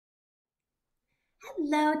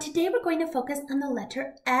Hello, today we're going to focus on the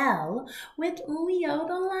letter L with Leo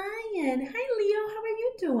the lion. Hi Leo, how are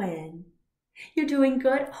you doing? You're doing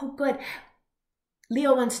good? Oh, good.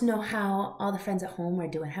 Leo wants to know how all the friends at home are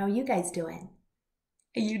doing. How are you guys doing?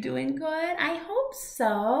 Are you doing good? I hope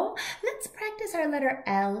so. Let's practice our letter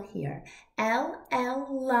L here. L,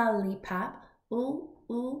 lollipop. Ooh,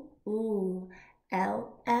 ooh, ooh.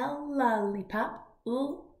 L, lollipop.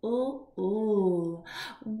 Ooh, ooh, ooh.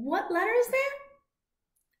 What letter is that?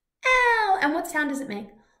 L. And what sound does it make?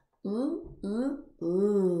 Ooh, ooh,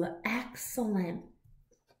 ooh. Excellent.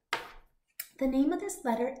 The name of this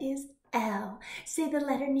letter is L. Say the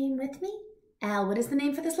letter name with me. L. What is the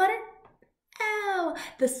name for this letter? L.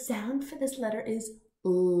 The sound for this letter is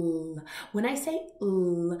L. When I say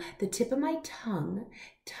L, the tip of my tongue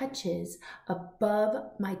touches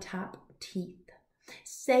above my top teeth.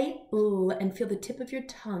 Say L and feel the tip of your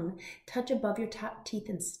tongue touch above your top teeth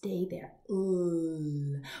and stay there.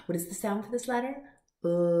 L. What is the sound for this letter?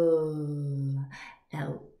 L.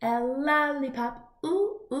 L, lollipop.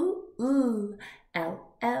 Ooh, ooh, ooh.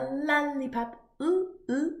 L, lollipop. Ooh,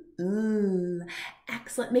 ooh, ooh.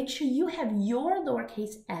 Excellent. Make sure you have your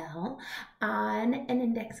lowercase L on an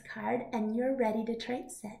index card and you're ready to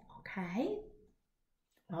trace it, okay?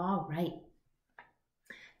 All right.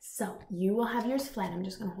 So you will have yours flat. I'm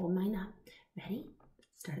just going to hold mine up. Ready?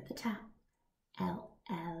 Start at the top. L,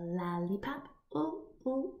 lollipop. Ooh,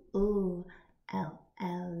 ooh, ooh. L,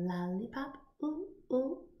 lollipop. Ooh,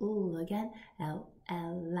 ooh, ooh. Again. L,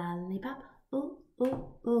 lollipop. Ooh, ooh,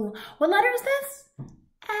 ooh. What letter is this?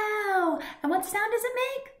 L. And what sound does it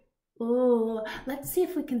make? Ooh. Let's see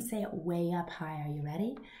if we can say it way up high. Are you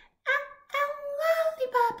ready?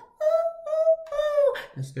 Lollipop. Ooh, ooh, ooh.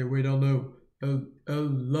 Now stay way down low. A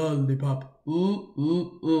lollipop. Ooh,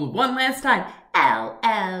 ooh, ooh. One last time. L,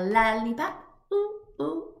 lollipop. Ooh,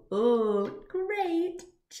 ooh, ooh. Great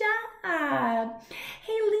job.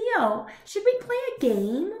 Hey, Leo, should we play a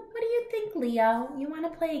game? What do you think, Leo? You want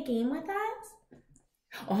to play a game with us?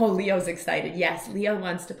 Oh, Leo's excited. Yes, Leo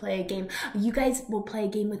wants to play a game. You guys will play a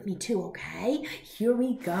game with me too, okay? Here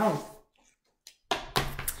we go.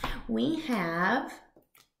 We have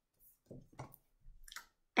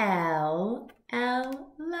L,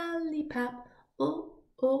 lollipop, ooh,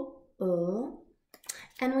 ooh, ooh.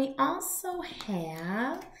 And we also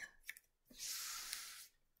have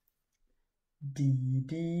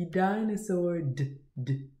D dinosaur. D.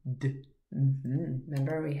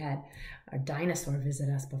 Remember we had our dinosaur visit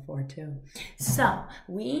us before too. So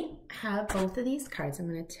we have both of these cards. I'm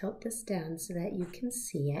going to tilt this down so that you can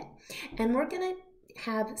see it. And we're going to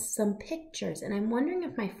have some pictures, and I'm wondering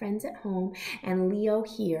if my friends at home and Leo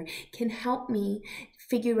here can help me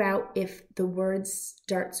figure out if the word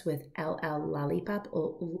starts with L lollipop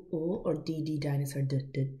or D dinosaur D.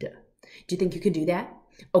 Do you think you could do that?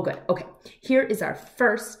 Oh, good. Okay. Here is our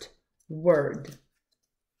first word.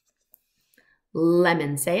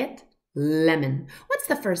 Lemon. Say it. Lemon. What's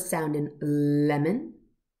the first sound in lemon?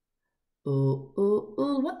 Ooh, ooh,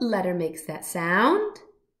 ooh. What letter makes that sound?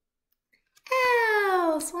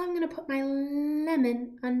 L. So I'm going to put my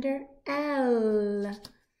lemon under L.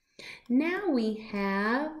 Now we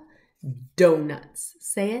have donuts.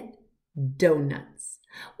 Say it. Donuts.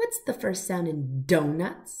 What's the first sound in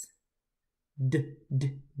donuts? D.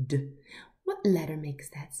 What letter makes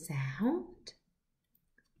that sound?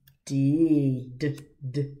 D.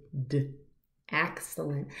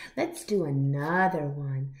 Excellent. Let's do another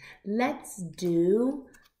one. Let's do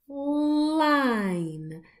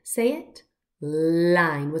line. Say it.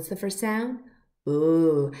 Line. What's the first sound?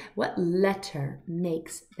 Ooh. What letter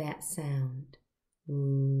makes that sound?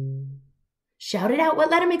 Ooh. Shout it out.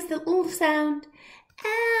 What letter makes the ooh sound?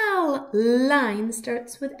 L. Line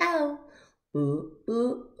starts with L. Ooh,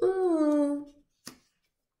 ooh, ooh.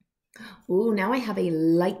 Ooh, now I have a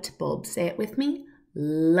light bulb. Say it with me.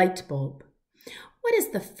 Light bulb. What is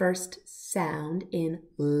the first sound in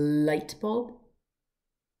light bulb?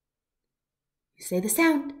 You say the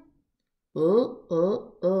sound. Ooh,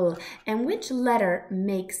 ooh, ooh. And which letter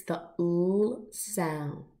makes the ooh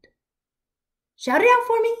sound? Shout it out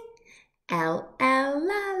for me. L,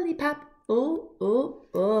 lollipop. Ooh, ooh,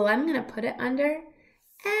 ooh. I'm going to put it under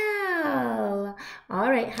L. All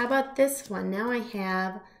right, how about this one? Now I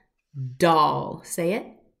have doll. Say it.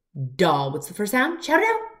 Doll. What's the first sound? Shout it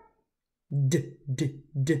out. D.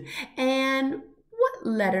 And what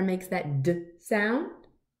letter makes that D sound?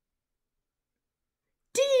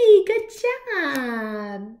 D. Good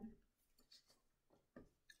job.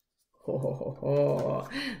 Oh,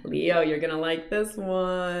 Leo, you're going to like this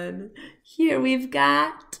one. Here we've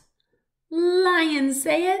got lion.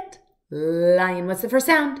 Say it. Lion. What's the first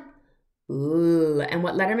sound? Ooh. And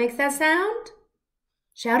what letter makes that sound?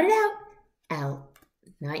 Shout it out. L.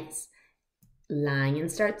 Nice. Lion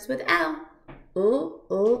starts with L. Ooh,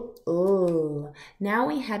 ooh, ooh. Now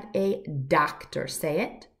we have a doctor. Say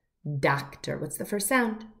it. Doctor. What's the first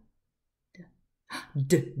sound?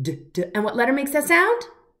 D, d, d. And what letter makes that sound?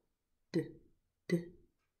 D, d.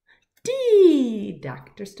 D.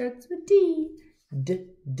 Doctor starts with D. D,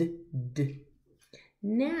 d, d.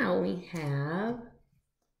 Now we have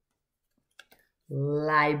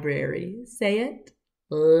library. Say it.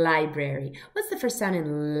 Library. What's the first sound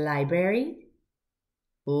in library?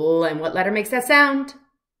 L. And what letter makes that sound?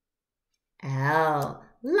 L.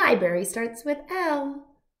 Library starts with L.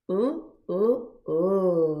 Ooh, ooh,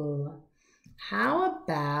 ooh. How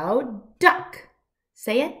about duck?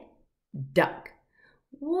 Say it. Duck.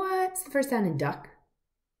 What's the first sound in duck?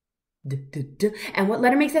 D, d, d. And what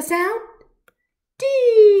letter makes that sound?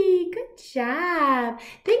 D. Good job.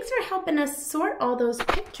 Thanks for helping us sort all those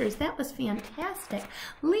pictures. That was fantastic.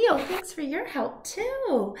 Leo, thanks for your help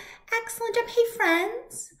too. Excellent job. Hey,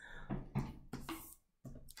 friends.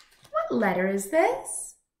 What letter is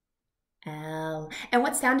this? L. And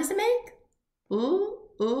what sound does it make? Ooh,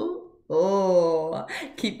 ooh, ooh.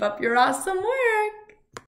 Keep up your awesome work.